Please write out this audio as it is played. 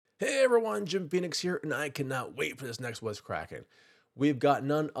Hey everyone, Jim Phoenix here, and I cannot wait for this next What's Kraken. We've got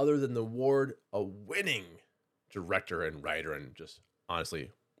none other than the award-winning director and writer, and just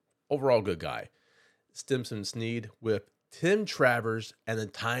honestly, overall good guy, Stimson Snead with Tim Travers and the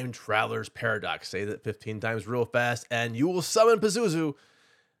Time Traveler's Paradox. Say that 15 times real fast, and you will summon Pazuzu.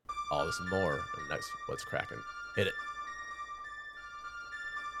 All this and more in the next What's Kraken. Hit it.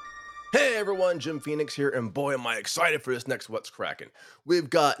 Hey everyone, Jim Phoenix here, and boy am I excited for this next What's Kraken. We've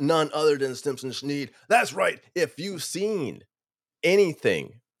got none other than Stimson Snead. That's right, if you've seen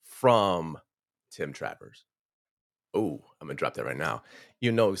anything from Tim Travers, oh, I'm gonna drop that right now.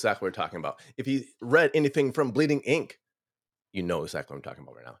 You know exactly what we're talking about. If you read anything from Bleeding Ink, you know exactly what I'm talking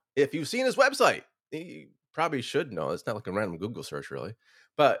about right now. If you've seen his website, you probably should know. It's not like a random Google search, really.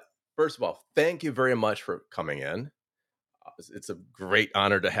 But first of all, thank you very much for coming in. It's a great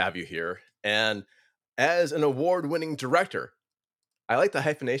honor to have you here. And as an award-winning director, I like the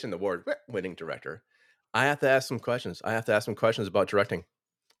hyphenation, the award-winning director. I have to ask some questions. I have to ask some questions about directing.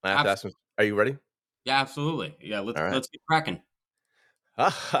 I have to ask some. Are you ready? Yeah, absolutely. Yeah, let's get cracking.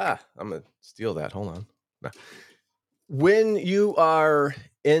 Aha! I'm gonna steal that. Hold on. No. When you are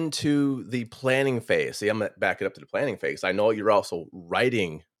into the planning phase, see, I'm gonna back it up to the planning phase. I know you're also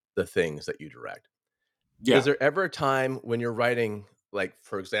writing the things that you direct. Yeah. Is there ever a time when you're writing, like,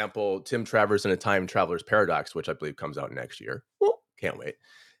 for example, Tim Travers and a Time Traveler's Paradox, which I believe comes out next year? Well, can't wait.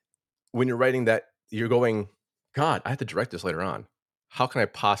 When you're writing that, you're going, God, I have to direct this later on. How can I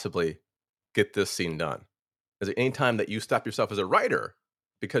possibly get this scene done? Is there any time that you stop yourself as a writer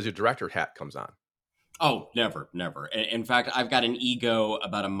because your director hat comes on? Oh, never. In fact, I've got an ego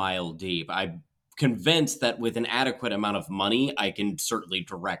about a mile deep. I'm convinced that with an adequate amount of money, I can certainly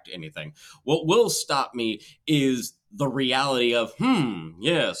direct anything. What will stop me is the reality of,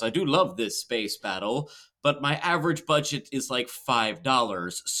 yes, I do love this space battle, but my average budget is like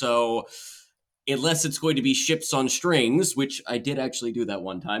 $5. So unless it's going to be ships on strings, which I did actually do that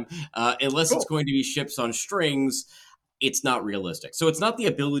one time, unless it's going to be ships on strings, it's not realistic. So it's not the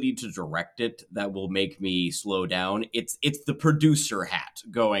ability to direct it that will make me slow down. It's the producer hat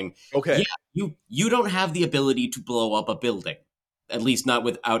going, Okay. yeah, you don't have the ability to blow up a building, at least not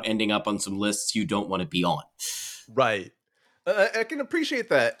without ending up on some lists you don't want to be on. Right. I can appreciate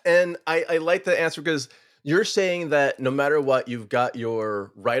that. And I like the answer because you're saying that no matter what, you've got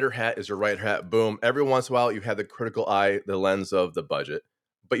your writer hat is your writer hat. Boom. Every once in a while, you have the critical eye, the lens of the budget,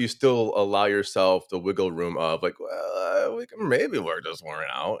 but you still allow yourself the wiggle room of like, well, we can maybe work this one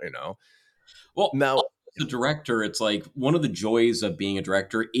out, you know? Well, Now, as a director, it's like one of the joys of being a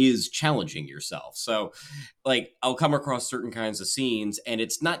director is challenging yourself. So, like, I'll come across certain kinds of scenes, and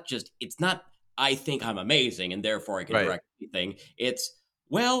it's not, I think I'm amazing and therefore I can right. direct anything. It's,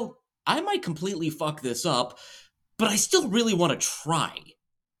 well, I might completely fuck this up, but I still really want to try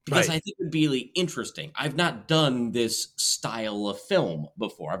because Right. I think it'd be really interesting. I've not done this style of film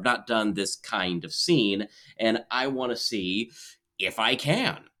before. I've not done this kind of scene, and I want to see if I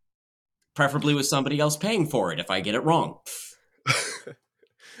can. Preferably with somebody else paying for it if I get it wrong.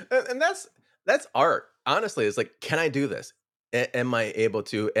 And that's art. Honestly, it's like, can I do this? Am I able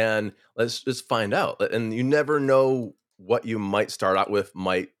to? And let's just find out. And you never know what you might start out with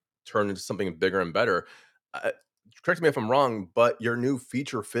might turn into something bigger and better. Correct me if I'm wrong, but your new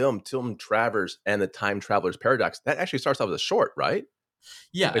feature film, Tim Travers and the Time Traveler's Paradox, that actually starts off as a short, right?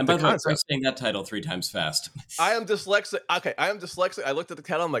 Yeah, Like and the by the way, try concept. saying that title 3 times fast. I am dyslexic. Okay, I am dyslexic. I looked at the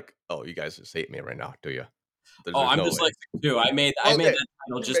title. I'm like, oh, you guys just hate me right now, do you? Oh, There's I'm no way. dyslexic too. I made Okay, that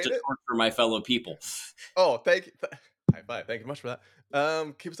title you just made to it. torture my fellow people. Oh, thank you. High five. Thank you much for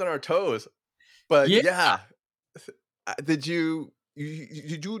that. Keeps us on our toes. But Yeah. yeah, did you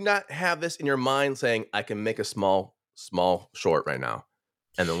do not have this in your mind saying I can make a small short right now,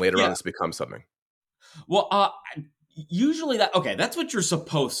 and then later on Yeah. this becomes something? Well, usually that's what you're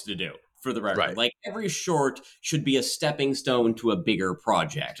supposed to do. For the record, Right. like every short should be a stepping stone to a bigger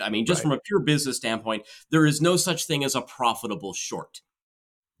project. I mean, just Right. from a pure business standpoint, there is no such thing as a profitable short.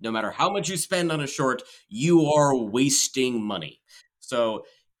 No matter how much you spend on a short, you are wasting money. So,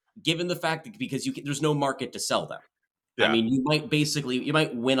 given the fact that because there's no market to sell them. I Yeah. mean, you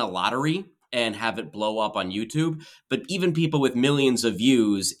might win a lottery and have it blow up on YouTube, but even people with millions of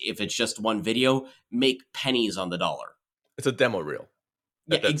views, if it's just one video, make pennies on the dollar. It's a demo reel.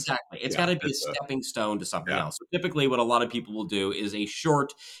 Yeah, That's exactly. It's yeah. got to be a It's stepping stone to something yeah. else. So typically, what a lot of people will do is a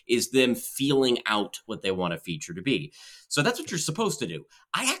short is them feeling out what they want a feature to be. So that's what you're supposed to do.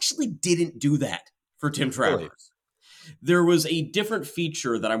 I actually didn't do that for Tim Really. Travers. There was a different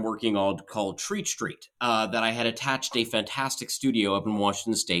feature that I'm working on called Treat Street that I had attached a fantastic studio up in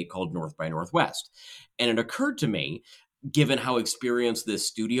Washington State called North by Northwest. And it occurred to me given how experienced this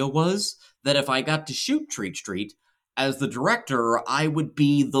studio was, that if I got to shoot Treat Street, as the director, I would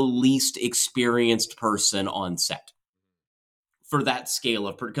be the least experienced person on set for that scale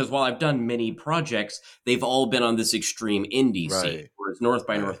of, because while I've done many projects, they've all been on this extreme indie scene. Right. Whereas North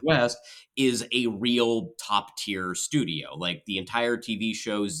by Right. Northwest is a real top tier studio. Like the entire TV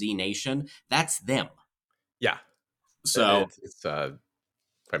show Z Nation, that's them. Yeah. So It's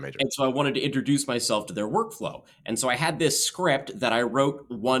quite major. and so I wanted to introduce myself to their workflow. And so I had this script that I wrote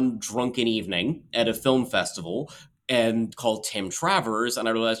one drunken evening at a film festival and called Tim Travers. And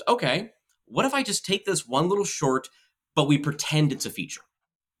I realized, okay, what if I just take this one little short, but we pretend it's a feature?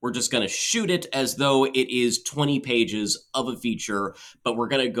 We're just going to shoot it as though it is 20 pages of a feature, but we're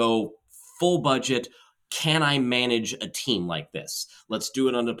going to go full budget. Can I manage a team like this? Let's do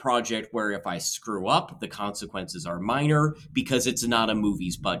it on a project where if I screw up, the consequences are minor because it's not a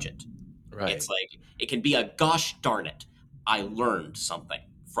movie's budget. Right. It's like, it can be a gosh darn it, I learned something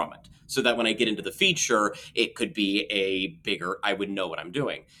from it. So that when I get into the feature, it could be a bigger, I would know what I'm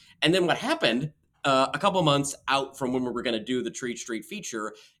doing. And then what happened a couple months out from when we were going to do the Treat Street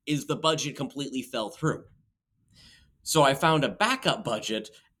feature is the budget completely fell through. So I found a backup budget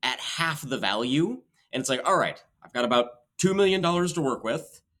at half the value. And it's like, all right, I've got about $2 million to work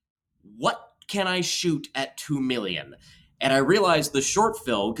with. What can I shoot at $2 million? And I realized the short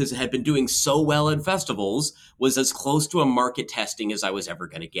film, because it had been doing so well in festivals, was as close to a market testing as I was ever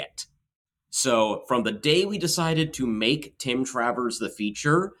going to get. So from the day we decided to make Tim Travers the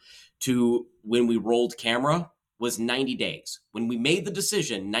feature to when we rolled camera was 90 days. When we made the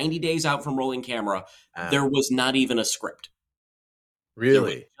decision, 90 days out from rolling camera, there was not even a script. There was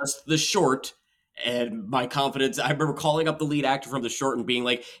Really? just the short. And my confidence, I remember calling up the lead actor from the short and being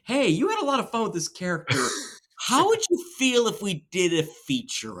like, hey, you had a lot of fun with this character. How would you feel if we did a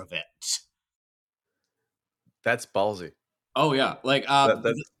feature of it? That's ballsy. Oh, yeah. Like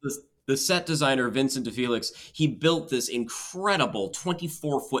That's the set designer, Vincent DeFelix, he built this incredible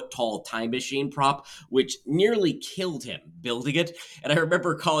 24-foot tall time machine prop, which nearly killed him building it. And I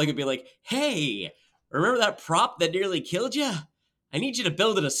remember calling and being like, hey, remember that prop that nearly killed you? I need you to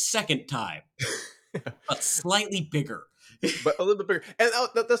build it a second time, but slightly bigger. but a little bit bigger. And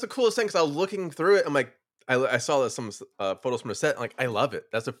that's the coolest thing because I was looking through it. I'm like, I saw some photos from the set. I'm like, I love it.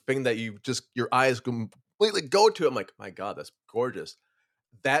 That's a thing that you just your eyes completely go to. I'm like, my God, that's gorgeous.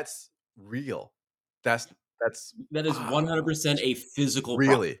 That's real. That's That is wow. 100% a physical prop.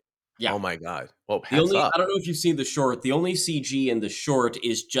 Really. Yeah. Oh my God. Well, The hats only, off. I don't know if you've seen the short, the only CG in the short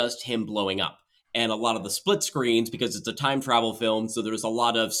is just him blowing up. And a lot of the split screens, because it's a time travel film, so there's a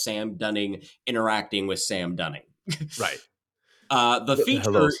lot of Sam Dunning interacting with Sam Dunning. Right. The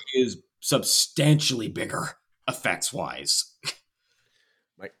Hello. feature is substantially bigger, effects-wise.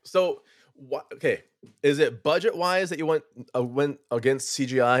 Right. So, okay, is it budget wise that you went against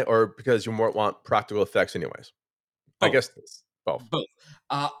CGI, or because you more want practical effects, anyways? I Both. guess it's both. Both.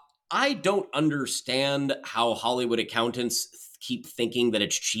 I don't understand how Hollywood accountants keep thinking that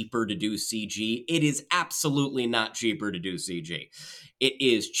it's cheaper to do CG. It is absolutely not cheaper to do CG. It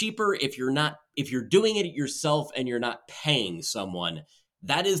is cheaper if you're doing it yourself and you're not paying someone.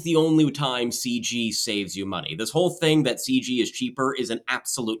 That is the only time CG saves you money. This whole thing that CG is cheaper is an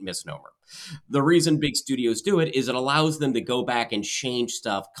absolute misnomer. The reason big studios do it is it allows them to go back and change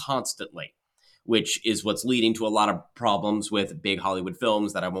stuff constantly, which is what's leading to a lot of problems with big Hollywood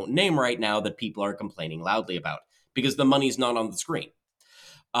films that I won't name right now that people are complaining loudly about because the money's not on the screen.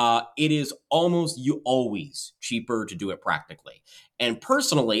 It is always cheaper to do it practically. And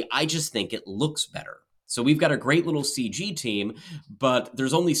personally, I just think it looks better. So we've got a great little CG team, but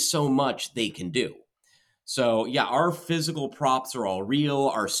there's only so much they can do. So yeah, our physical props are all real,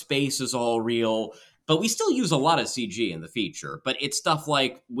 our space is all real, but we still use a lot of CG in the feature. But it's stuff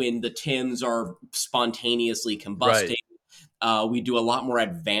like when the tins are spontaneously combusting. Right. We do a lot more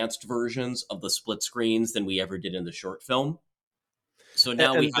advanced versions of the split screens than we ever did in the short film. So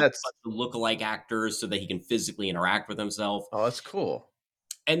now we And have a that's bunch of lookalike actors so that he can physically interact with himself. oh, that's cool.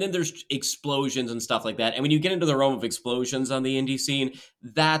 And then there's explosions and stuff like that. And when you get into the realm of explosions on the indie scene,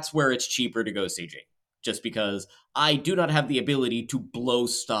 that's where it's cheaper to go CG. Just because I do not have the ability to blow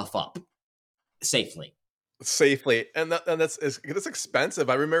stuff up safely. Safely, and that's it's expensive.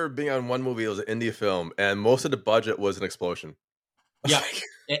 I remember being on one movie; it was an indie film, and most of the budget was an explosion. Yeah, I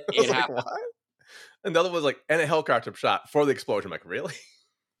it was like, happens. what? And the other was like, and a helicopter shot for the explosion. I'm like, really?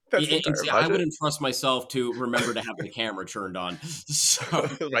 That's the entire I budget, wouldn't trust myself to remember to have the camera turned on. So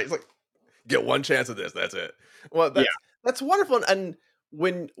right? It's like, get one chance of this. That's it. Well, yeah. that's wonderful. And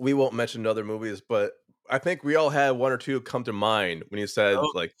when we won't mention other movies, but I think we all had one or two come to mind when you said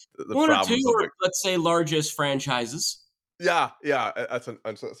Oh, like the one or two, problems of or like let's say largest franchises. Yeah, yeah, that's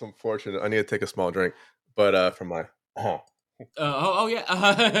unfortunate. I need to take a small drink, but, from my oh, Oh, yeah.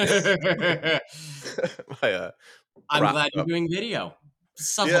 my, I'm prop glad you're cup. doing video. Yeah,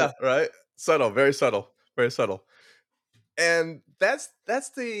 Subtle. right? Subtle, very subtle, very subtle. And that's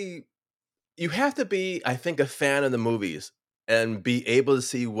the you have to be, I think, a fan of the movies and be able to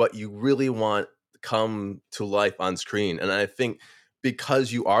see what you really want come to life on screen. And I think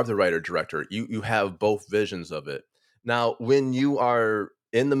because you are the writer director, you have both visions of it. Now, when you are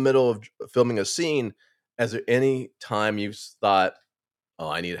in the middle of filming a scene, is there any time you thought, "Oh,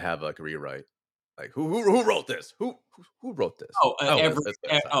 I need to have like a rewrite"? Like, who wrote this? Who wrote this? Oh, Oh, every it's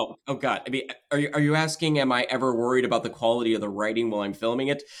that. oh god. I mean, are you asking? Am I ever worried about the quality of the writing while I'm filming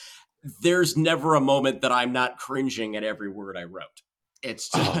it? There's never a moment that I'm not cringing at every word I wrote. It's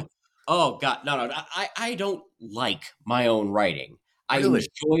just, Oh, oh god, no. I don't like my own writing. I really?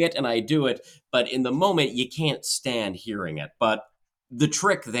 enjoy it and I do it, but in the moment you can't stand hearing it. But the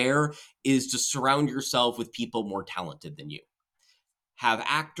trick there is to surround yourself with people more talented than you. Have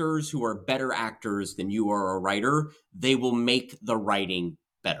actors who are better actors than you are a writer. They will make the writing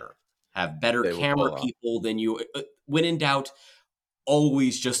better. Have better They will pull camera it off. people than you. When in doubt,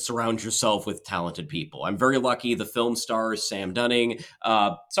 always just surround yourself with talented people. I'm very lucky. The film stars Sam Dunning.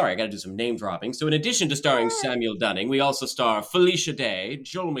 Sorry, I got to do some name dropping. So, in addition to starring Samuel Dunning, we also star Felicia Day,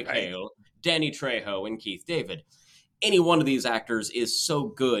 Joel Right. McHale, Danny Trejo, and Keith David. Any one of these actors is so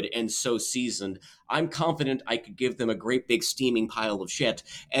good and so seasoned. I'm confident I could give them a great big steaming pile of shit,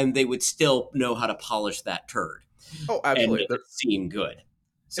 and they would still know how to polish that turd Oh, and absolutely. make it seem good.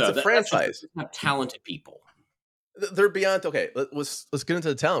 It's So a that's the trick. franchise. Have talented people. They're beyond okay. Let's get into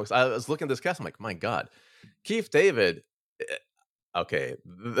the talent. 'Cause I was looking at this cast. I'm like, my god, Keith David. Okay,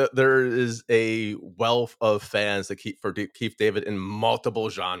 there is a wealth of fans that keep for Keith David in multiple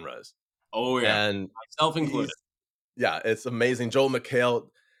genres, Oh yeah, and myself included. he's yeah, it's amazing. Joel McHale.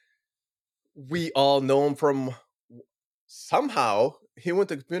 We all know him from somehow he went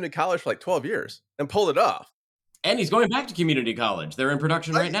to community college for like 12 years and pulled it off. And he's going back to community college. They're in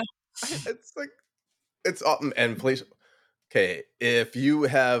production I, right now. it's like it's and please okay, if you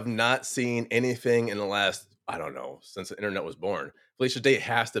have not seen anything in the last, I don't know, since the internet was born, Felicia Day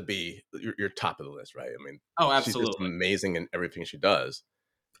has to be your top of the list, right? I mean, Oh, she's just absolutely. amazing in everything she does.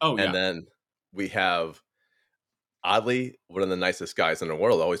 Oh, And yeah. then we have oddly one of the nicest guys in the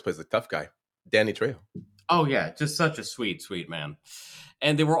world, always plays the tough guy, Danny Trejo. Oh, yeah. Just such a sweet, sweet man.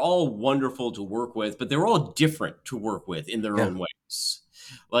 And they were all wonderful to work with, but they were all different to work with in their Yeah. own ways.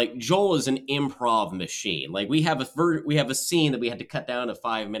 Like Joel is an improv machine. Like we have a scene that we had to cut down to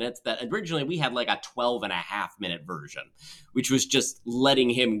 5 minutes that originally we had like a 12.5 minute version, which was just letting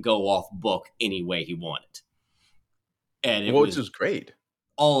him go off book any way he wanted. And it Which was is great.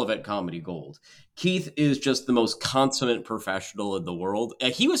 all of it comedy gold. Keith is just the most consummate professional in the world.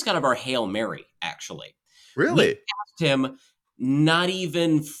 He was kind of our Hail Mary, actually. We Really? cast him not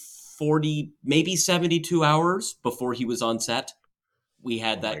even 40, maybe 72 hours before he was on set. We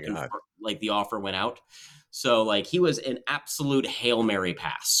had Oh my that god. confirmed, like the offer went out. So, like, he was an absolute Hail Mary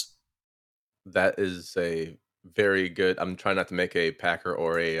pass. That is a very good. I'm trying not to make a Packer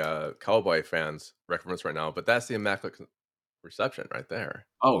or a Cowboy fans reference right now, but that's the immaculate reception right there.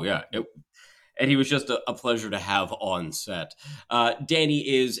 Oh, yeah. And he was just a pleasure to have on set. Danny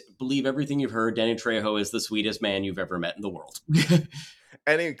is, believe everything you've heard, Danny Trejo is the sweetest man you've ever met in the world.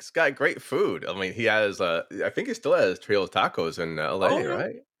 And he's got great food. I mean, he has, I think he still has Trio Tacos in Oh, LA, yeah.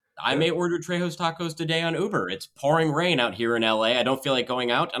 right? I Yeah. may order Trejo's tacos today on Uber. It's pouring rain out here in LA. I don't feel like going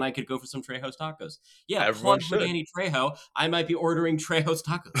out, and I could go for some Trejo's tacos. Yeah, Everyone plug for should. Danny Trejo. I might be ordering Trejo's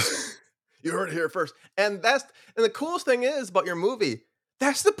tacos. You heard it here first. And the coolest thing is about your movie,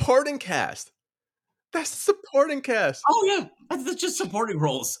 that's the supporting cast. That's the supporting cast. Oh yeah, that's just supporting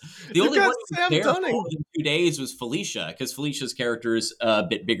roles. The You've only got one who was Sam there for Dunning. more than 2 days was Felicia, because Felicia's character is a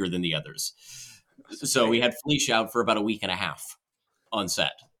bit bigger than the others. That's So we amazing. had Felicia out for about a week and a half on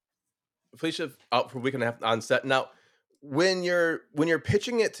set. Felicia out for a week and a half on set. Now, when you're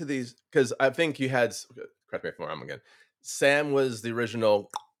pitching it to these, because I think you had correct me if I'm wrong again. Sam was the original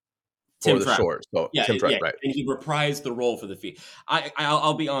for Tim the Travers. short. So Yeah, Tim yeah, right. and he reprised the role for the feature.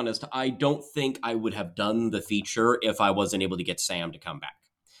 I'll be honest. I don't think I would have done the feature if I wasn't able to get Sam to come back.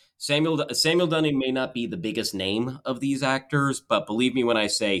 Samuel Dunning may not be the biggest name of these actors, but believe me when I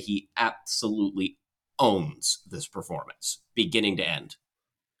say he absolutely owns this performance, beginning to end.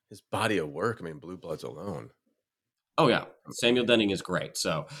 His body of work, I mean, Blue Bloods alone. Oh yeah, Samuel Dunning is great.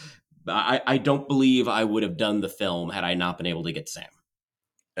 So I don't believe I would have done the film had I not been able to get Sam.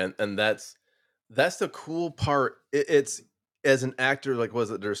 And that's the cool part. It's as an actor, like was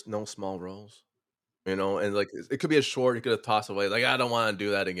it there's no small roles. and like it could be a short you could have tossed away. Like I don't want to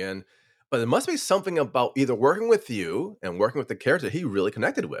do that again. But there must be something about either working with you and working with the character he really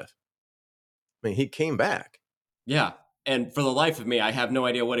connected with. I mean, he came back. Yeah. And for the life of me, I have no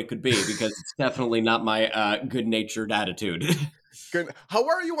idea what it could be because it's definitely not my good natured attitude. Good. How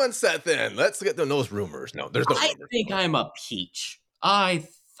are you on set then? Let's get those rumors. No, there's no I rumors. think I'm a peach. I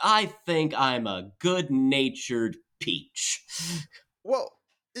think I'm a good natured peach. Well,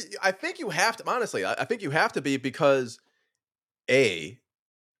 I think you have to, honestly, I think you have to be because A,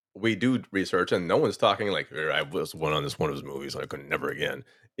 we do research and no one's talking like I was one on this one of his movies. I could never again.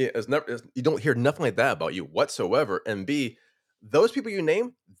 You don't hear nothing like that about you whatsoever. And B, those people you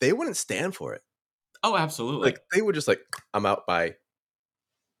name, they wouldn't stand for it. Oh, absolutely. Like they would just like, I'm out by.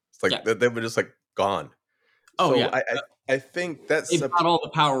 It's like Yeah. they were just like gone. Oh, So yeah. I think that's They've got all the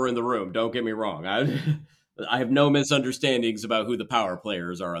power in the room. Don't get me wrong. I have no misunderstandings about who the power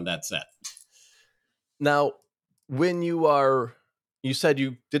players are on that set. now when you said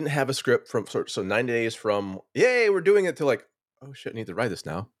you didn't have a script from so 90 days from yay we're doing it to like oh shit I need to write this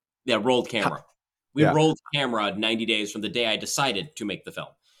now. Yeah, rolled How, camera. We yeah, rolled camera 90 days from the day I decided to make the film.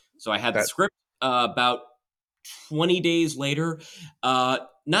 So I had the that script about 20 days later.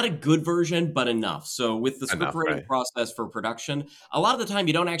 Not a good version, but enough. So with the script enough, writing right? process for production, a lot of the time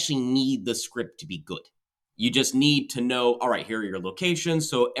you don't actually need the script to be good. You just need to know, all right, here are your locations,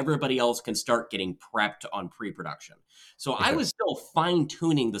 so everybody else can start getting prepped on pre-production. So I Okay, was still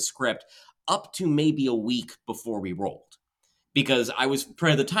fine-tuning the script up to maybe a week before we rolled because I was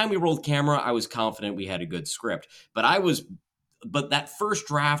by the time we rolled camera, I was confident we had a good script. But that first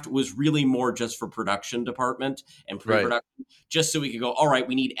draft was really more just for production department and right. pre-production, just so we could go, all right,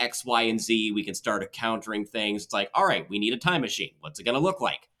 we need X, Y, and Z. We can start encountering things. It's like, all right, we need a time machine. What's it going to look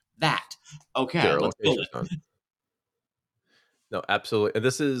like? That. Okay, There are let's build locations done. it. No, absolutely. And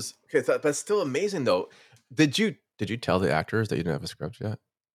this is okay. That's still amazing though. Did you tell the actors that you didn't have a script yet?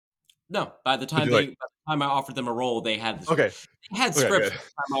 No, Did you like by the time I offered them a role, okay, they had okay, scripts good. by the time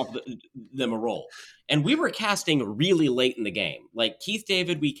I offered them a role. And we were casting really late in the game. Like Keith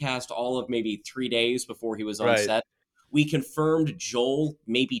David, we cast all of maybe 3 days before he was on Right. set. We confirmed Joel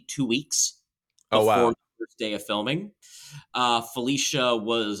maybe 2 weeks Oh before wow. the first day of filming. Felicia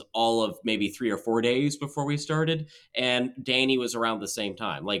was all of maybe 3 or 4 days before we started, and Danny was around the same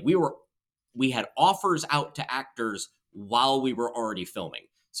time. Like we had offers out to actors while we were already filming.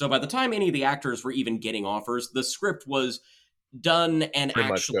 So by the time any of the actors were even getting offers, the script was done and Pretty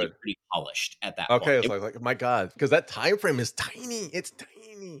much actually good. pretty polished at that Okay, point. I was like my God, because that time frame is tiny. It's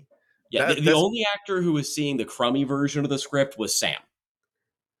tiny. Yeah, the That's only actor who was seeing the crummy version of the script was Sam.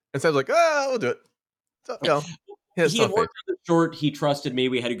 and so I was like, ah, we'll do it. So he has He had some faith. worked on the short. He trusted me.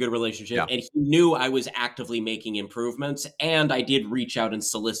 We had a good relationship, Yeah. and he knew I was actively making improvements. And I did reach out and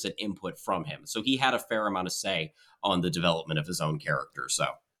solicit input from him, so he had a fair amount of say on the development of his own character. So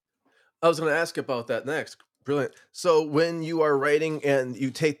I was going to ask about that next. Brilliant. So when you are writing and you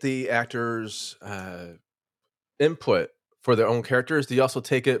take the actors' input for their own characters, do you also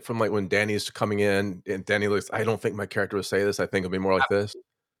take it from like when Danny's coming in and Danny looks, I don't think my character would say this. I think it'll be more like this.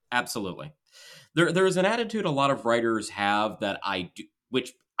 absolutely, there's an attitude a lot of writers have that I do,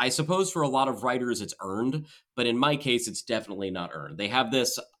 which I suppose for a lot of writers it's earned, but in my case it's definitely not earned. They have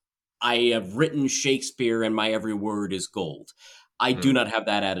this: I have written Shakespeare and my every word is gold. I do Mm, not have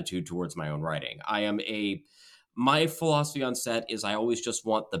that attitude towards my own writing. My philosophy on set is I always just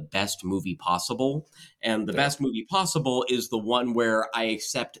want the best movie possible. And the yeah. best movie possible is the one where I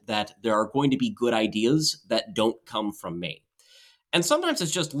accept that there are going to be good ideas that don't come from me. And sometimes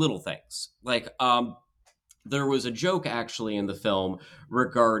it's just little things. There was a joke actually in the film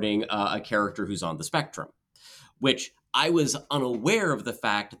regarding a character who's on the spectrum, which I was unaware of the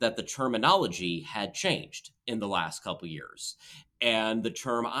fact that the terminology had changed in the last couple years. And the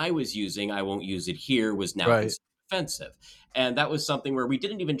term I was using, I won't use it here, was now Right. considered offensive. And that was something where we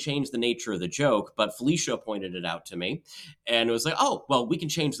didn't even change the nature of the joke, but Felicia pointed it out to me. And it was like, oh, well, we can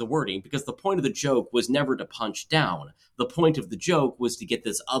change the wording because the point of the joke was never to punch down. The point of the joke was to get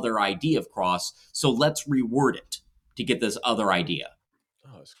this other idea across. So let's reword it to get this other idea.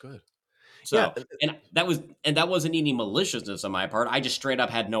 Oh, it's good. Yeah. So, and that wasn't any maliciousness on my part. I just straight up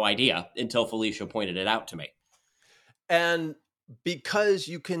had no idea until Felicia pointed it out to me. And because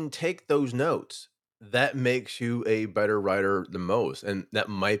you can take those notes, that makes you a better writer than most. And that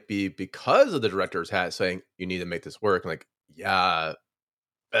might be because of the director's hat saying, you need to make this work. Like, yeah,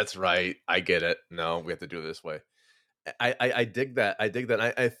 that's right. I get it. No, we have to do it this way. I dig that. I dig that.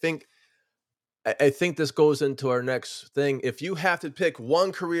 I think this goes into our next thing. If you have to pick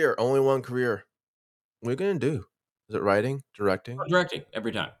one career, only one career, what are you gonna do? Is it writing, directing? Directing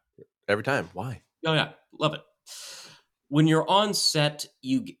every time. Every time. Why? Oh yeah, love it. When you're on set,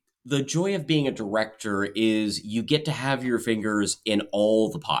 the joy of being a director is you get to have your fingers in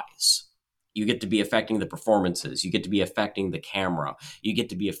all the pies. You get to be affecting the performances. You get to be affecting the camera. You get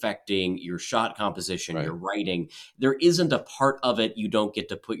to be affecting your shot composition, Right. your writing. There isn't a part of it you don't get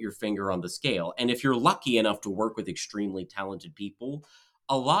to put your finger on the scale. And if you're lucky enough to work with extremely talented people,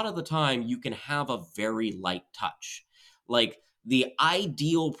 a lot of the time you can have a very light touch. Like the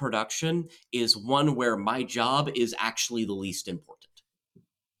ideal production is one where my job is actually the least important.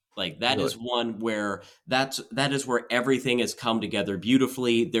 Like that Really. is one where that is where everything has come together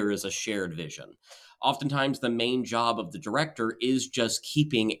beautifully. There is a shared vision. Oftentimes the main job of the director is just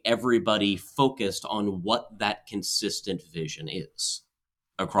keeping everybody focused on what that consistent vision is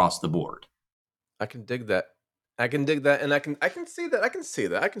across the board. I can dig that. I can dig that, and I can see that. I can see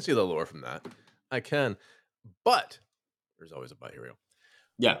that. I can see the lore from that. I can, but there's always a but here.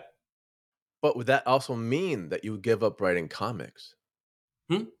 Yeah. But would that also mean that you would give up writing comics?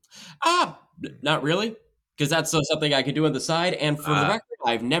 Hmm? Hmm. Not really, because that's something I could do on the side. And for the Ah, record,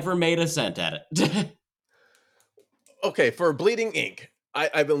 I've never made a cent at it. okay. For Bleeding Ink,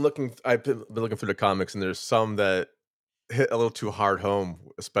 I've been looking. I've been looking through the comics, and there's some that hit a little too hard home,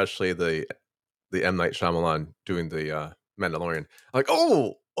 especially the M Night Shyamalan doing the Mandalorian. Like,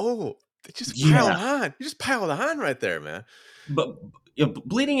 oh, they just Yeah. piled on. You just piled on right there, man. But you know,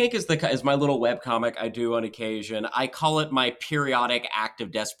 Bleeding Ink is my little web comic I do on occasion. I call it my periodic act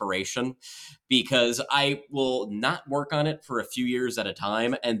of desperation because I will not work on it for a few years at a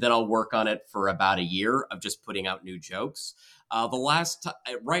time, and then I'll work on it for about a year of just putting out new jokes.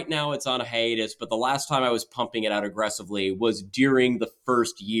 Right now it's on a hiatus, but the last time I was pumping it out aggressively was during the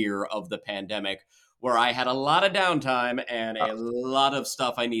first year of the pandemic, where I had a lot of downtime and Uh, a lot of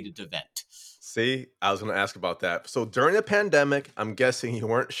stuff I needed to vent. See, I was going to ask about that. So during the pandemic, I'm guessing you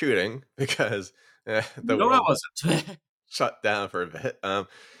weren't shooting because the No, I world wasn't. shut down for a bit.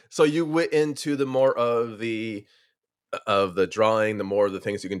 So you went into the more of the drawing, the more of the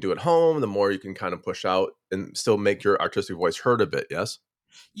things you can do at home, the more you can kind of push out and still make your artistic voice heard a bit. Yes.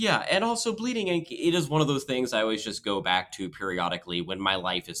 Yeah, and also Bleeding Ink, it is one of those things I always just go back to periodically when my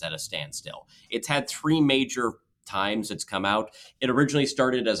life is at a standstill. It's had three major times it's come out. It originally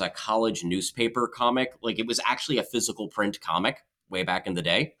started as a college newspaper comic, like it was actually a physical print comic way back in the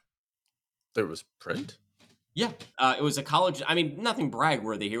day. There was print. Yeah, it was a college. I mean, nothing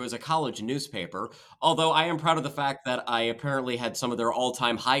bragworthy here. It was a college newspaper. Although I am proud of the fact that I apparently had some of their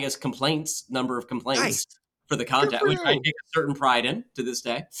all-time highest number of Nice. complaints for the Good content, for which I you. take a certain pride in to this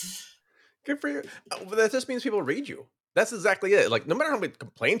day. Good for you. But that just means people read you. That's exactly it. Like, no matter how many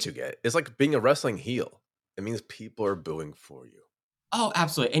complaints you get, it's like being a wrestling heel. It means people are booing for you. Oh,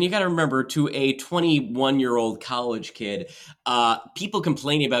 absolutely. And you got to remember, to a 21-year-old college kid, people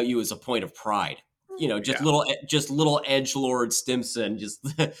complaining about you is a point of pride. You know, Yeah. just little edge lord Stimson, just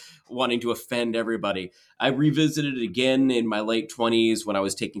wanting to offend everybody. I revisited it again in my late 20s when I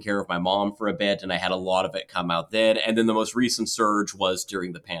was taking care of my mom for a bit, and I had a lot of it come out then. And then the most recent surge was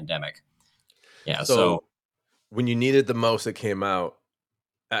during the pandemic. Yeah, so So when you needed the most, it came out.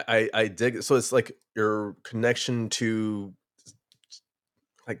 I dig it. So it's like your connection to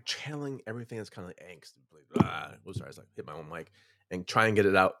like channeling everything that's kind of like angst. Oh, sorry, I was like hit my own mic and try and get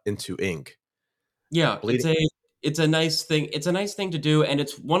it out into ink. yeah, Bleeding. it's a nice thing. It's a nice thing to do, and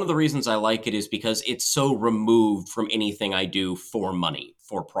it's one of the reasons I like it is because it's so removed from anything I do for money,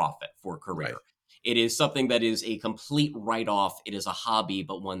 for profit, for Right. career. It is something that is a complete write off. It is a hobby,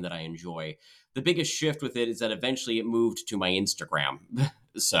 but one that I enjoy. The biggest shift with it is that eventually it moved to my Instagram.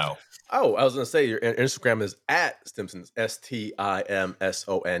 So Oh, I was gonna say your Instagram is at Stimson's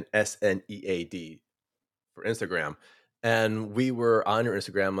StimsonSnead for Instagram, and we were on your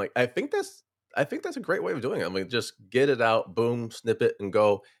Instagram. Like, I think that's a great way of doing it. I mean, just get it out, boom, snip it, and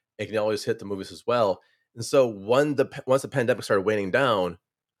go. It can always hit the movies as well. And so, once the pandemic started waning down,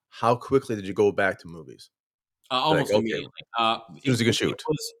 how quickly did you go back to movies? Like, almost okay, as immediately. soon as you can It shoot,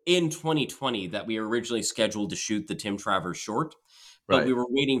 was in 2020 that we were originally scheduled to shoot the Tim Travers short, but right? we were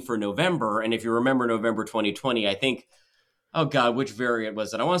waiting for November. And if you remember November 2020, I think, oh God, which variant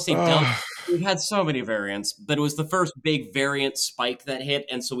was it? I want to say Delta. Uh, We've had so many variants, but it was the first big variant spike that hit.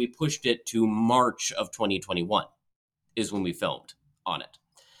 And so we pushed it to March of 2021 is when we filmed on it.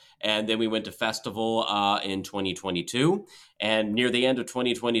 And then we went to festival in 2022. And near the end of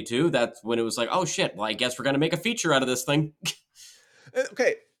 2022, that's when it was like, oh shit, well, I guess we're going to make a feature out of this thing.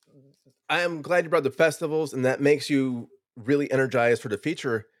 okay, I am glad you brought the festivals, and that makes you really energized for the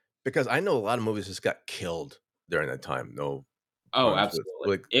feature because I know a lot of movies just got killed during that time. No Oh, puns with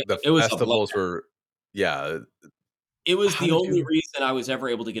absolutely. like the It was a festivals bloodbath. were, yeah. It was How the did only you? reason I was ever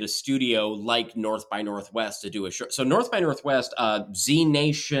able to get a studio like North by Northwest to do a short. So North by Northwest, Z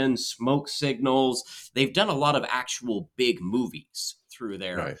Nation, Smoke Signals, they've done a lot of actual big movies through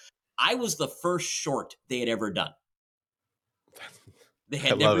there. Right. I was the first short they had ever done. They I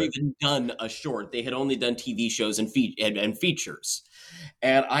had love never it. even done a short. They had only done TV shows and features.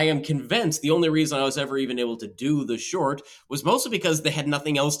 And I am convinced the only reason I was ever even able to do the short was mostly because they had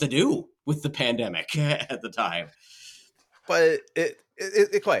nothing else to do with the pandemic at the time. But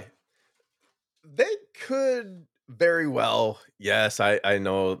Clay, they could very well. Yes, I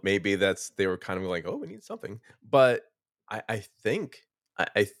know maybe they were kind of like, oh, we need something, but I think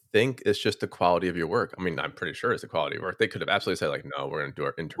it's just the quality of your work. I mean, I'm pretty sure it's the quality of work. They could have absolutely said like, no, we're going to do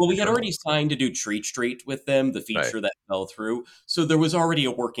our Well, we had internal. already signed to do Treat Street with them, the Right, feature that fell through. So there was already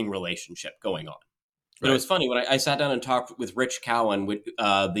a working relationship going on. But it right. was funny when I sat down and talked with Rich Cowan, with,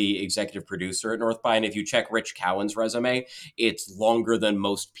 the executive producer at North by. And if you check Rich Cowan's resume, it's longer than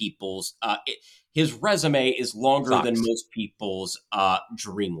most people's. His resume is longer than Socks. most people's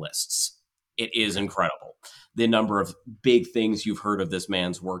dream lists. It is incredible the number of big things you've heard of this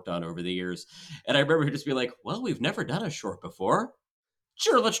man's worked on over the years. And I remember he'd just be like, "Well, we've never done a short before.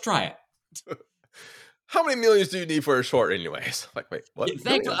 Sure, let's try it." How many millions do you need for a short, anyways? Like, wait, Yeah, what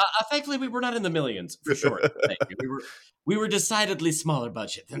millions? thankfully, we were not in the millions for sure. Thank you. We were decidedly smaller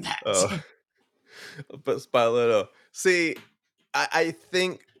budget than that. Oh, but by little. See, I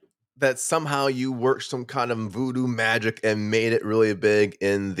think that somehow you worked some kind of voodoo magic and made it really big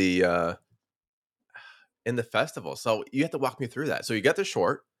in the festival. So you have to walk me through that. So you get the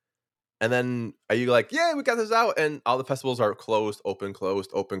short, and then are you like, yeah, we got this out, and all the festivals are closed, open,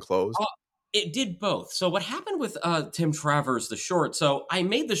 closed, open, Uh, closed? it did both. So what happened with Tim Travers, the short? So I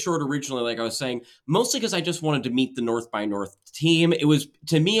made the short originally, like I was saying, mostly because I just wanted to meet the North by North team. It was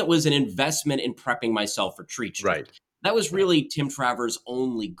to me, it was an investment in prepping myself for Treat Right, Street. That was right. really Tim Travers'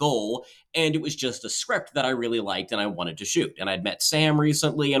 only goal, and it was just a script that I really liked and I wanted to shoot. And I'd met Sam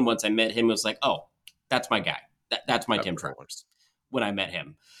recently, and once I met him, it was like, oh, that's my guy. That's my Tim Cool. Travers. When I met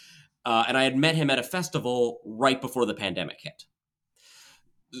him, and I had met him at a festival right before the pandemic hit.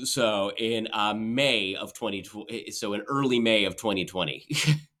 So in May of 2020, so in early May of 2020,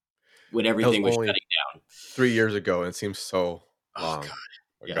 when That was everything was only shutting down. 3 years ago, and it seems so Oh God, long ago.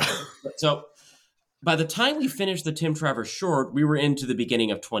 yeah. So by the time we finished the Tim Travers short, we were into the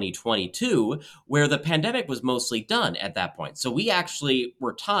beginning of 2022, where the pandemic was mostly done at that point. So we actually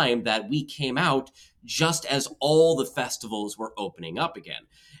were timed that we came out just as all the festivals were opening up again.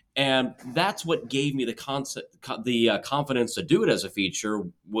 And that's what gave me the confidence to do it as a feature,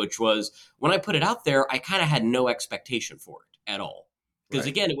 which was when I put it out there, I kind of had no expectation for it at all. Because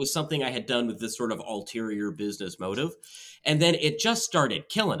Right. again, it was something I had done with this sort of ulterior business motive. And then it just started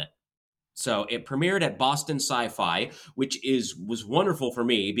killing it. So it premiered at Boston Sci-Fi, which was wonderful for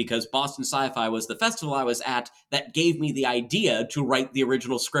me because Boston Sci-Fi was the festival I was at that gave me the idea to write the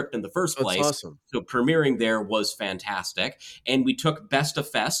original script in the first That's place. awesome. So premiering there was fantastic, and we took Best of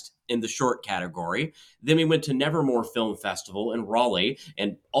Fest in the short category. Then we went to Nevermore Film Festival in Raleigh,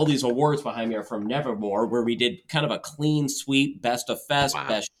 and all these awards behind me are from Nevermore, where we did kind of a clean sweep: Best of Fest, Wow.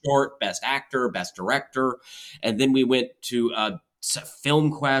 Best Short, Best Actor, Best Director, and then we went to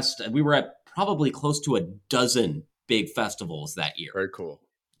Film Quest. We were at probably close to a dozen big festivals that year. Very cool.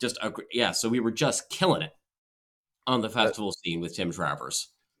 Yeah, so we were just killing it on the That festival scene with Tim Travers.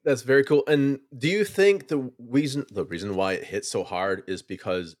 that's very cool. And do you think the reason why it hit so hard is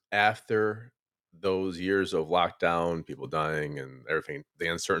because after those years of lockdown, people dying and everything, the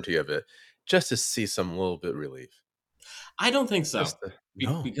uncertainty of it, just to see some little bit relief? I don't think so.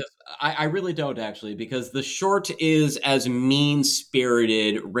 No. Because I really don't actually, because the short is as mean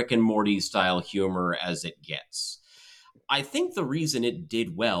spirited Rick and Morty style humor as it gets. I think the reason it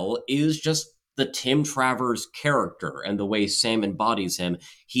did well is just the Tim Travers character and the way Sam embodies him.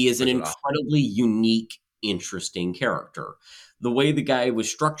 He is an Plays it off. incredibly unique, interesting character. The way the guy was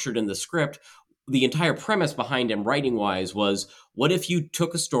structured in the script, the entire premise behind him writing wise was, what if you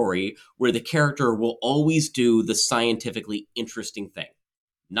took a story where the character will always do the scientifically interesting thing?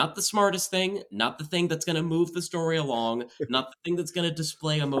 Not the smartest thing, not the thing that's going to move the story along, not the thing that's going to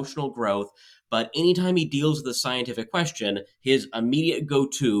display emotional growth, but anytime he deals with a scientific question, his immediate go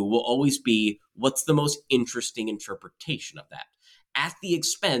to will always be, what's the most interesting interpretation of that? At the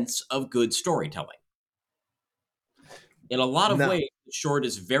expense of good storytelling. In a lot of No. ways, short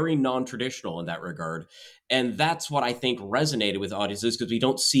is very non traditional in that regard. And that's what I think resonated with audiences because we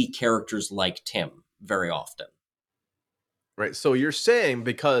don't see characters like Tim very often. Right. So you're saying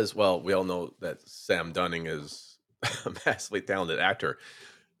because, well, we all know that Sam Dunning is a massively talented actor.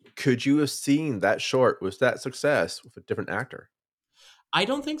 Could you have seen that short with that success with a different actor? I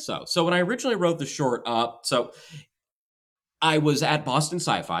don't think so. So when I originally wrote the short, so I was at Boston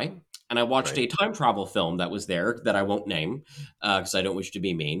Sci-Fi and I watched Right, a time travel film that was there that I won't name because I don't wish to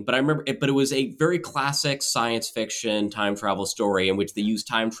be mean. But I remember it. But it was a very classic science fiction time travel story in which they used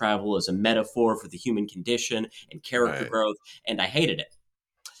time travel as a metaphor for the human condition and character right. growth. And I hated it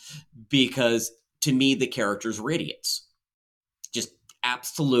because to me the characters were idiots, just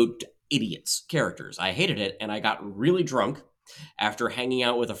absolute idiots characters. I hated it, and I got really drunk after hanging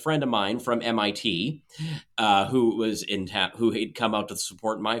out with a friend of mine from MIT who was in town, who had come out to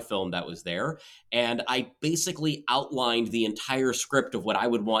support my film that was there, and I basically outlined the entire script of what I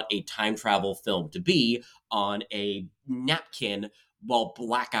would want a time travel film to be on a napkin while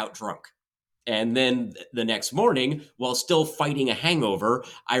blackout drunk. And then the next morning, while still fighting a hangover,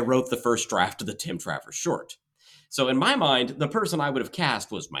 I wrote the first draft of the Tim Travers short. So in my mind, the person I would have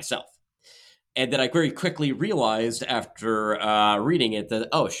cast was myself. And then I very quickly realized after reading it that,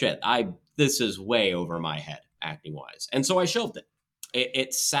 oh shit, I this is way over my head acting wise, and so I shelved it.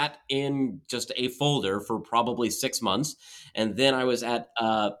 It sat in just a folder for probably 6 months, and then I was at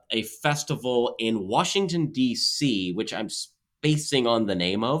a festival in Washington D.C., which I'm spacing on the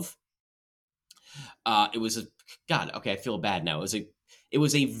name of. It was a God. Okay, I feel bad now. It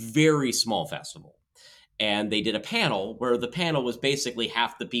was a very small festival, and they did a panel where the panel was basically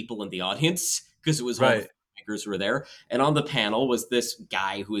half the people in the audience because it was all the Right. filmmakers who were there. And on the panel was this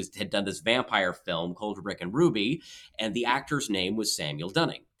guy who had done this vampire film called Rick and Ruby, and the actor's name was Samuel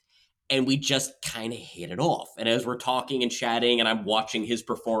Dunning. And we just kind of hit it off. And as we're talking and chatting, and I'm watching his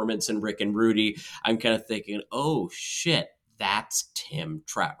performance in Rick and Rudy, I'm kind of thinking, oh shit, that's Tim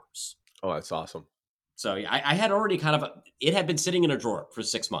Travers. Oh, that's awesome. So yeah, I had already it had been sitting in a drawer for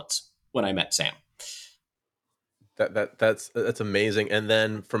 6 months when I met Sam. That's amazing. And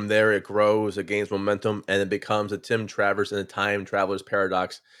then from there it grows, it gains momentum, and it becomes a Tim Travers and the Time Traveler's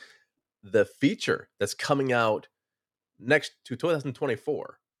Paradox, the feature that's coming out next to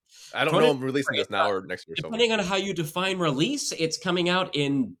 2024. I don't know 20, I'm releasing this now or next year or so. depending on how you define release, it's coming out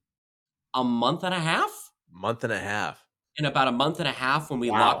in a month and a half. Month and a half. In about a month and a half when we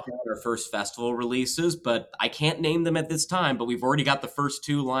lock Wow. down our first festival releases, but I can't name them at this time. But we've already got the first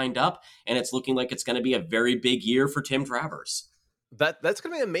two lined up, and it's looking like it's going to be a very big year for Tim Travers. That's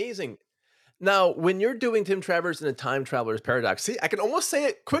gonna be amazing. Now, when you're doing Tim Travers and the Time Traveler's Paradox, see, I can almost say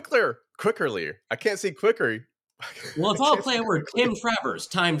it quickerly. I can't say quicker. Well, I it's all can't play say a word. quickly. Tim Travers,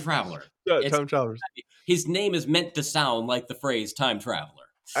 time traveler. Yeah, It's Time Travelers. his name is meant to sound like the phrase time traveler.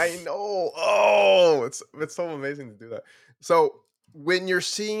 I know. Oh, it's so amazing to do that. So when you're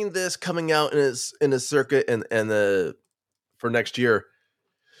seeing this coming out in a circuit and the for next year,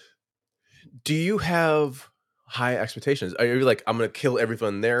 do you have high expectations? Are you like, I'm gonna kill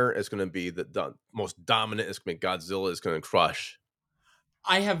everyone there? It's gonna be the most dominant. It's gonna be Godzilla. It's gonna crush.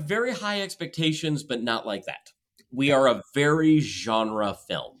 I have very high expectations, but not like that. We Okay. are a very genre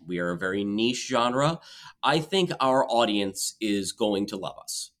film. We are a very niche genre. I think our audience is going to love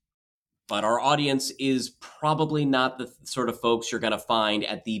us. But our audience is probably not the sort of folks you're going to find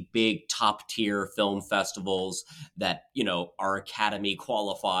at the big top tier film festivals that, are Academy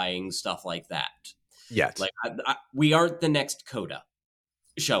qualifying, stuff like that. Yet. Like, we aren't the next Coda,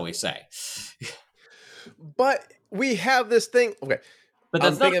 shall we say. But we have this thing. Okay. But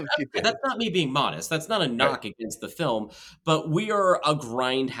I'm that's not thinking of a few things. that's not me being modest. That's not a Right. knock against the film, but we are a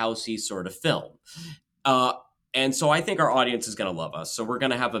grindhousey sort of film. Uh, and so I think our audience is going to love us. So we're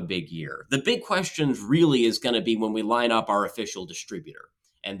going to have a big year. The big questions really is going to be when we line up our official distributor.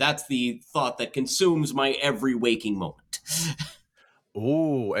 And that's the thought that consumes my every waking moment.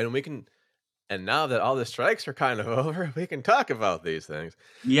 Ooh, and now that all the strikes are kind of over, we can talk about these things.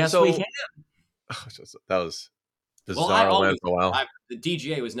 Yes, we So can. that was Well, I bizarre land always, for a while. the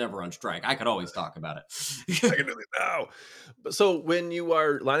DGA was never on strike. I could always talk about I it. can do it now. But so when you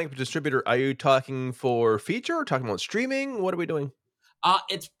are lining up a distributor, are you talking for feature or talking about streaming? What are we doing?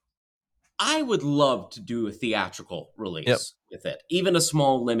 It's I would love to do a theatrical Yep. release with it, even a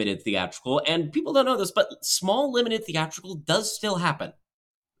small limited theatrical. And people don't know this, but small limited theatrical does still happen.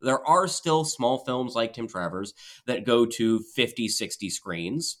 There are still small films like Tim Travers that go to 50, 60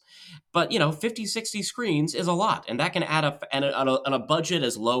 screens. But, 50, 60 screens is a lot. And that can add up and on a budget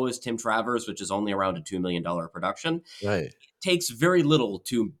as low as Tim Travers, which is only around a $2 million production. Right. It takes very little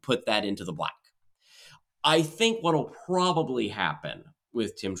to put that into the black. I think what'll probably happen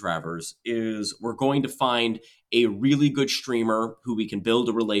with Tim Travers is we're going to find a really good streamer who we can build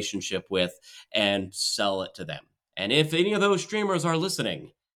a relationship with and sell it to them. And if any of those streamers are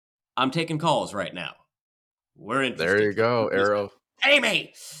listening, I'm taking calls right now. We're There interested. you go, Arrow.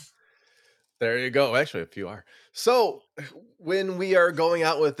 Amy. There you go. Actually, a few are. So when we are going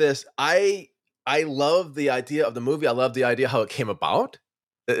out with this, I love the idea of the movie. I love the idea how it came about.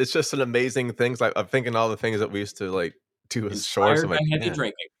 It's just an amazing things. Like I'm thinking all the things that we used to like do as shorts. I'm Inspired by like, heavy man,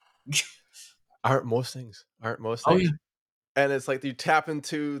 drinking. aren't most things? Aren't most Oh, yeah. things? And it's like you tap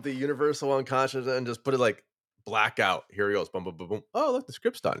into the universal unconscious and just put it like blackout. Here he goes. Boom, boom, boom, boom. Oh, look, the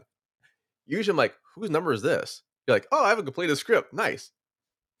script's done. Usually I'm like, whose number is this? You're like, oh, I haven't completed a script. Nice.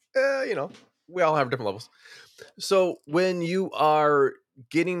 You know, we all have different levels. So when you are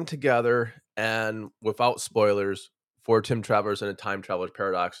getting together and without spoilers for Tim Travers and a Time Traveler's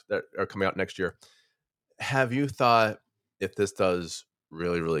Paradox that are coming out next year, have you thought if this does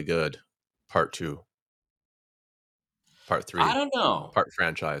really, really good, part two, part I three, don't know. part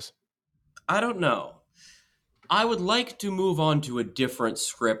franchise? I don't know. I would like to move on to a different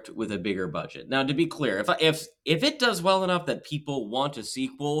script with a bigger budget. Now, to be clear, if it does well enough that people want a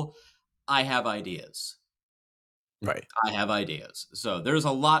sequel, I have ideas. Right. I have ideas. So there's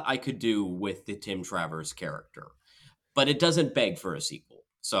a lot I could do with the Tim Travers character, but it doesn't beg for a sequel.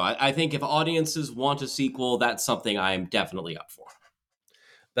 So I think if audiences want a sequel, that's something I'm definitely up for.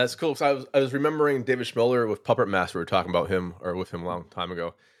 That's cool. So I was remembering David Schmiller with Puppet Master. We were talking about him or with him a long time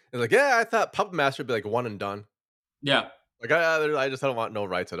ago. It's like, yeah, I thought Puppet Master would be like one and done. Yeah. Like I just don't want no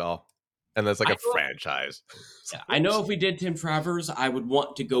rights at all. And that's like I a know, franchise. It's yeah, like, I know whoops. if we did Tim Travers, I would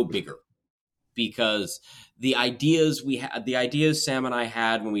want to go bigger because the ideas Sam and I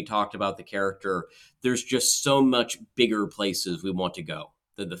had when we talked about the character, there's just so much bigger places we want to go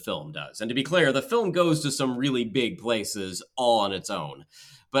than the film does. And to be clear, the film goes to some really big places all on its own,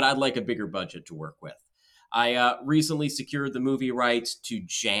 but I'd like a bigger budget to work with. I recently secured the movie rights to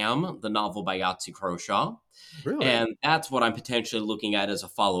Jam, the novel by Yahtzee Croshaw, Really? and that's what I'm potentially looking at as a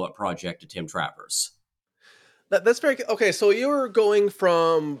follow-up project to Tim Travers. That's very okay. So you were going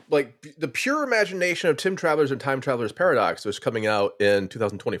from like the pure imagination of Tim Travers and Time Traveler's Paradox, was coming out in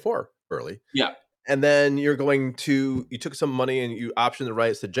 2024 early, Yeah. and then you took some money and you optioned the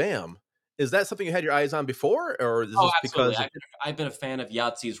rights to Jam. Is that something you had your eyes on before, or is Oh, this absolutely. because of I've been a fan of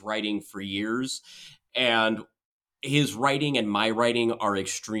Yahtzee's writing for years, and his writing and my writing are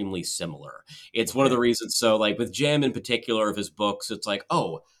extremely similar. It's one of the okay? reasons. So, like with Jam in particular of his books, it's like,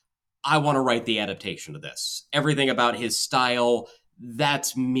 oh, I want to write the adaptation of this. Everything about his style,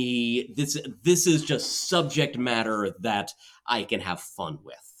 that's me. This is just subject matter that I can have fun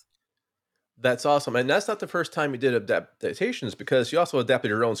with. That's awesome, and that's not the first time you did adaptations because you also adapted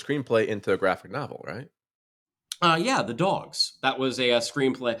your own screenplay into a graphic novel, right? Yeah, The Dogs. That was a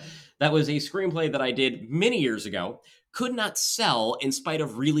screenplay. That was a screenplay that I did many years ago. Could not sell in spite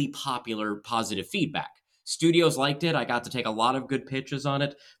of really popular positive feedback. Studios liked it. I got to take a lot of good pitches on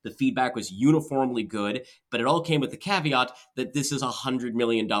it. The feedback was uniformly good, but it all came with the caveat that this is $100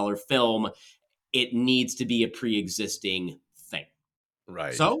 million film. It needs to be a pre-existing thing.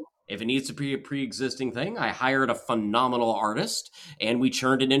 Right. So, if it needs to be a pre existing thing, I hired a phenomenal artist and we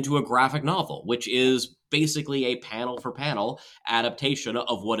churned it into a graphic novel, which is basically a panel for panel adaptation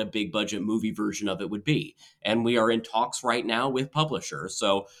of what a big budget movie version of it would be. And we are in talks right now with publishers.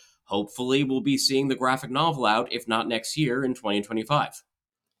 So, hopefully, we'll be seeing the graphic novel out, if not next year, in 2025.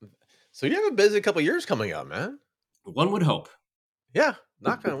 So you have a busy couple years coming up, man. One would hope. Yeah,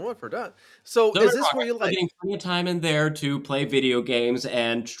 knock on wood for that. So Don't get is me this wrong, where I'm you still like? getting plenty of time in there to play video games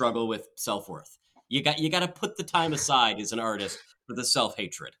and struggle with self worth. You got to put the time aside as an artist for the self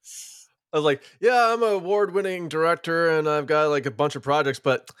hatred. I was like, yeah, I'm an award-winning director and I've got like a bunch of projects,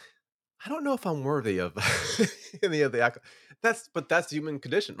 but I don't know if I'm worthy of any of the that's the human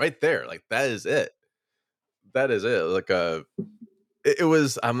condition right there. Like that is it. That is it. Like it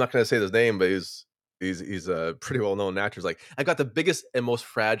was. I'm not gonna say his name, but he's a pretty well known actor. He's like, I got the biggest and most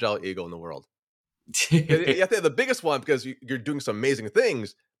fragile ego in the world. You have to have the biggest one because you're doing some amazing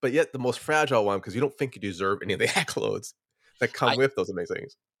things, but yet the most fragile one because you don't think you deserve any of the accolades that come I with those amazing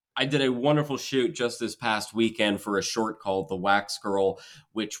things. I did a wonderful shoot just this past weekend for a short called The Wax Girl,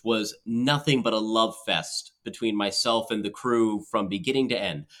 which was nothing but a love fest between myself and the crew from beginning to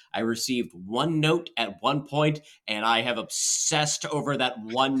end. I received one note at one point, and I have obsessed over that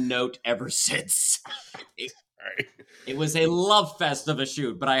one note ever since. It, Right. it was a love fest of a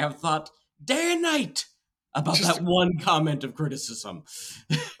shoot, but I have thought day and night about Just that one comment of criticism.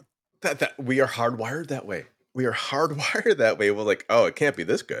 that we are hardwired that way. We are hardwired that way. We're like, oh, it can't be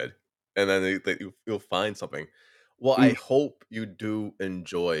this good, and then you'll find something. Well, I hope you do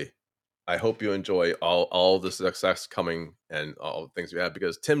enjoy. I hope you enjoy all the success coming and all the things you have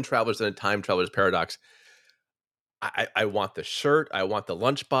because Tim Travers and a Time Traveler's Paradox. I want the shirt. I want the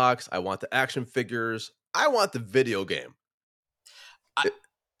lunchbox. I want the action figures. I want the video game. I, It,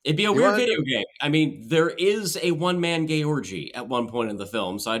 it'd be a you weird want to video do? game. I mean, there is a one-man gay orgy at one point in the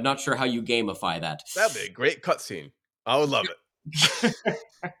film, so I'm not sure how you gamify that. That'd be a great cutscene. I would love it.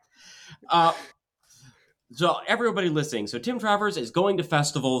 uh, So everybody listening, so Tim Travers is going to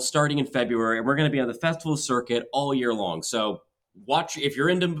festivals starting in February, and we're going to be on the festival circuit all year long. So watch if you're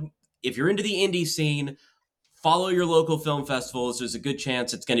into the indie scene, follow your local film festivals. There's a good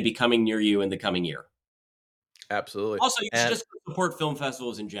chance it's going to be coming near you in the coming year. Absolutely. Also, you should And just support film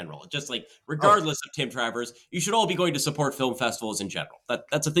festivals in general. Just like oh regardless of Tim Travers, you should all be going to support film festivals in general.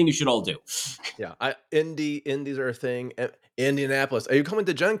 That's a thing you should all do. yeah, indies are a thing. Indianapolis. Are you coming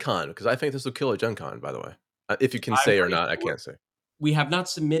to Gen Con? Because I think this will kill a Gen Con, by the way. If you can I'm say or pretty not, I sure can't say. we have not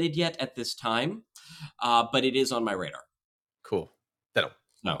submitted yet at this time, but it is on my radar. Cool. Then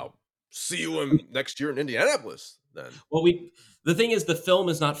No. I'll see you in next year in Indianapolis. Then. Well, the thing is, the film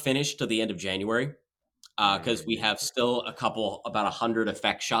is not finished till the end of January because we have still about 100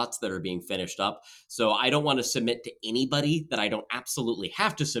 effect shots that are being finished up. So I don't want to submit to anybody that I don't absolutely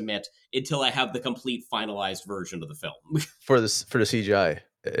have to submit until I have the complete finalized version of the film. For the CGI,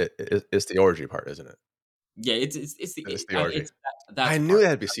 it's the orgy part, isn't it? Yeah, it's It's the orgy. that's I knew part.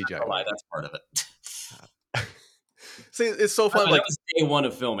 that'd be I'm CGI. not gonna lie, that's part of it. See, it's so fun. That Like was day one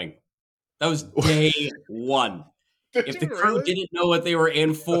of filming. That was day one. did If you the crew really? didn't know what they were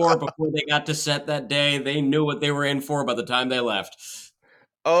in for before they got to set that day, they knew what they were in for by the time they left.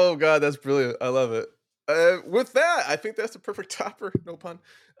 Oh god, that's brilliant. I love it. With that, I think that's the perfect topper. No pun.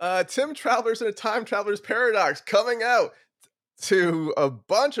 Tim Travelers in a Time Traveler's Paradox coming out to a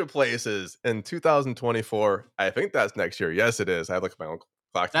bunch of places in 2024. I think that's next year. Yes, it is. I look at my own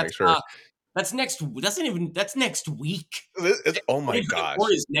clock to make That's sure. that's next. That's next week. Oh my 2024 gosh.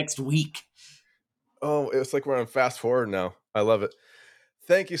 is next week. Oh, it's like we're on fast forward now. I love it.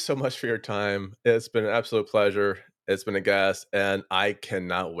 Thank you so much for your time. It's been an absolute pleasure. It's been a gas, and I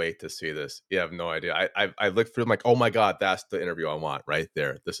cannot wait to see this. You have no idea. I looked through. I'm like, oh my god, that's the interview I want right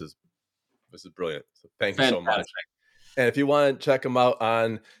there. This is brilliant. So thank you so much. Fantastic. And if you want to check him out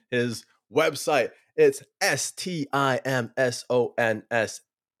on his website, it's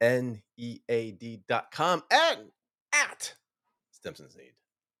StimsonSnead.com and at Stimson Snead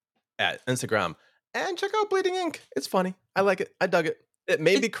at Instagram. And check out Bleeding Ink. It's funny. I like it. I dug it. It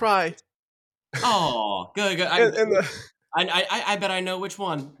made me cry. Oh, good. And I bet I know which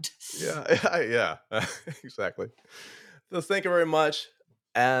one. yeah, exactly. So thank you very much.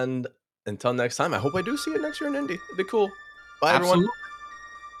 And until next time, I hope I do see you next year in Indy. It'd be cool. Bye, everyone. Absolutely.